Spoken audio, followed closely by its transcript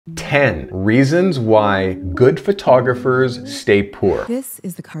10 reasons why good photographers stay poor. This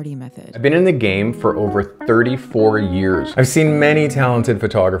is the Carty Method. I've been in the game for over 34 years. I've seen many talented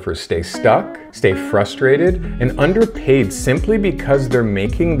photographers stay stuck, stay frustrated, and underpaid simply because they're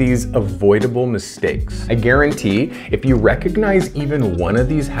making these avoidable mistakes. I guarantee if you recognize even one of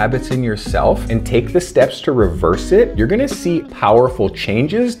these habits in yourself and take the steps to reverse it, you're gonna see powerful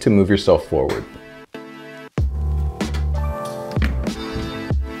changes to move yourself forward.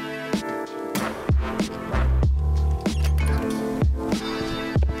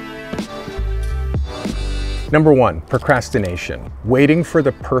 Number 1, procrastination. Waiting for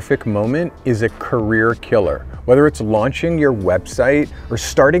the perfect moment is a career killer. Whether it's launching your website or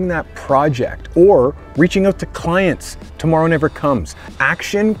starting that project or reaching out to clients, tomorrow never comes.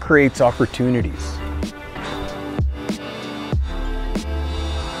 Action creates opportunities.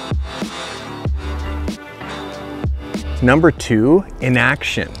 Number 2,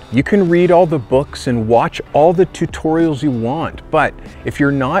 inaction. You can read all the books and watch all the tutorials you want, but if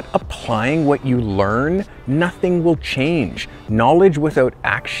you're not applying what you learn, nothing will change. Knowledge without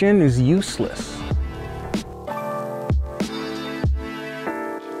action is useless.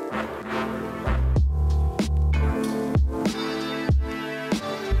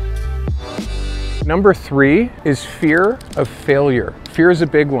 Number 3 is fear of failure. Fear is a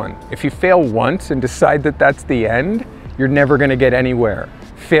big one. If you fail once and decide that that's the end, you're never going to get anywhere.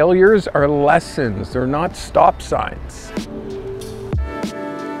 Failures are lessons, they're not stop signs.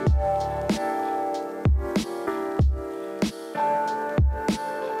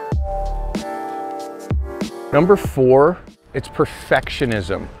 Number 4, it's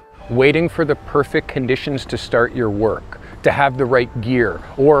perfectionism. Waiting for the perfect conditions to start your work, to have the right gear,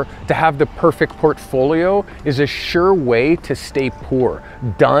 or to have the perfect portfolio is a sure way to stay poor.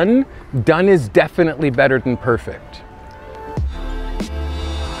 Done is definitely better than perfect.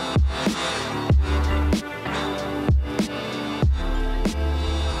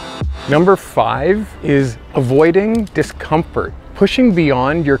 Number 5 is avoiding discomfort. Pushing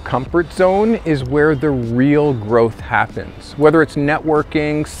beyond your comfort zone is where the real growth happens. Whether it's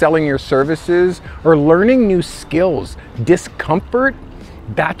networking, selling your services, or learning new skills, discomfort,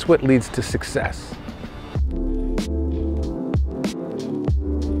 that's what leads to success.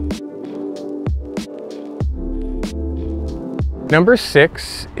 Number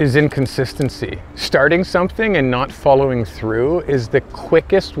 6 is inconsistency. Starting something and not following through is the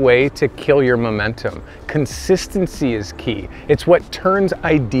quickest way to kill your momentum. Consistency is key. It's what turns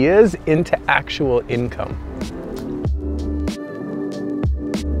ideas into actual income.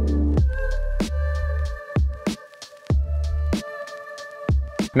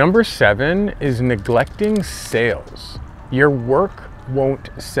 Number 7 is neglecting sales. Your work won't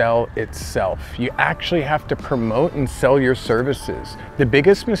sell itself. You actually have to promote and sell your services. The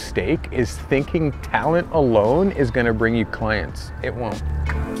biggest mistake is thinking talent alone is going to bring you clients. It won't.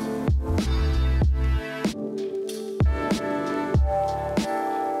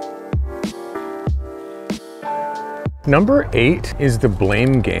 Number 8 is the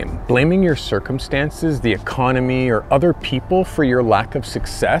blame game. Blaming your circumstances, the economy, or other people for your lack of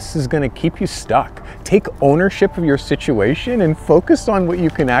success is going to keep you stuck. Take ownership of your situation and focus on what you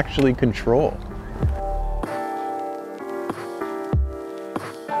can actually control.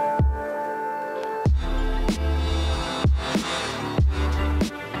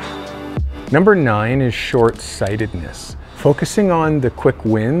 Number 9 is short-sightedness. Focusing on the quick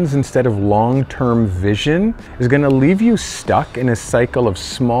wins instead of long-term vision is going to leave you stuck in a cycle of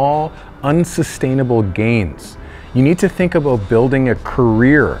small, unsustainable gains. You need to think about building a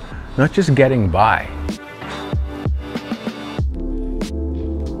career, not just getting by.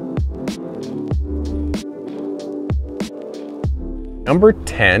 Number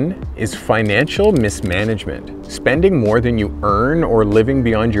 10 is financial mismanagement. Spending more than you earn or living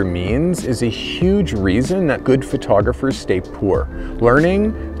beyond your means is a huge reason that good photographers stay poor.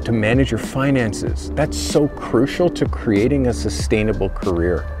 Learning to manage your finances, that's so crucial to creating a sustainable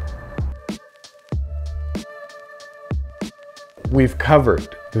career. We've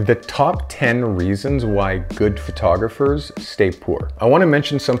covered the top 10 reasons why good photographers stay poor. I want to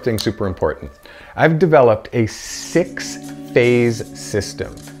mention something super important. I've developed a 6-phase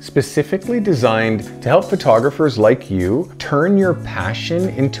system specifically designed to help photographers like you turn your passion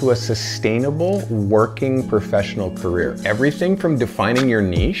into a sustainable, working professional career. Everything from defining your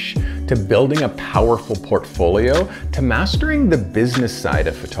niche to building a powerful portfolio to mastering the business side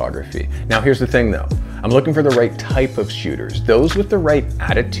of photography. Now, here's the thing though. I'm looking for the right type of shooters, those with the right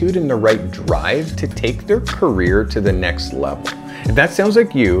attitude and the right drive to take their career to the next level. If that sounds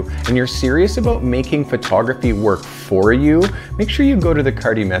like you and you're serious about making photography work for you, make sure you go to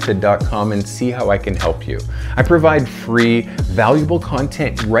thecartymethod.com and see how I can help you. I provide free, valuable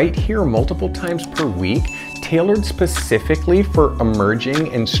content right here multiple times per week, tailored specifically for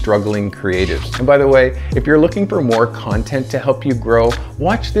emerging and struggling creatives. And by the way, if you're looking for more content to help you grow,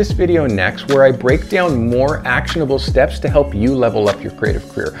 watch this video next where I break down more actionable steps to help you level up your creative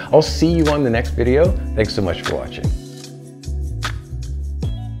career. I'll see you on the next video. Thanks so much for watching.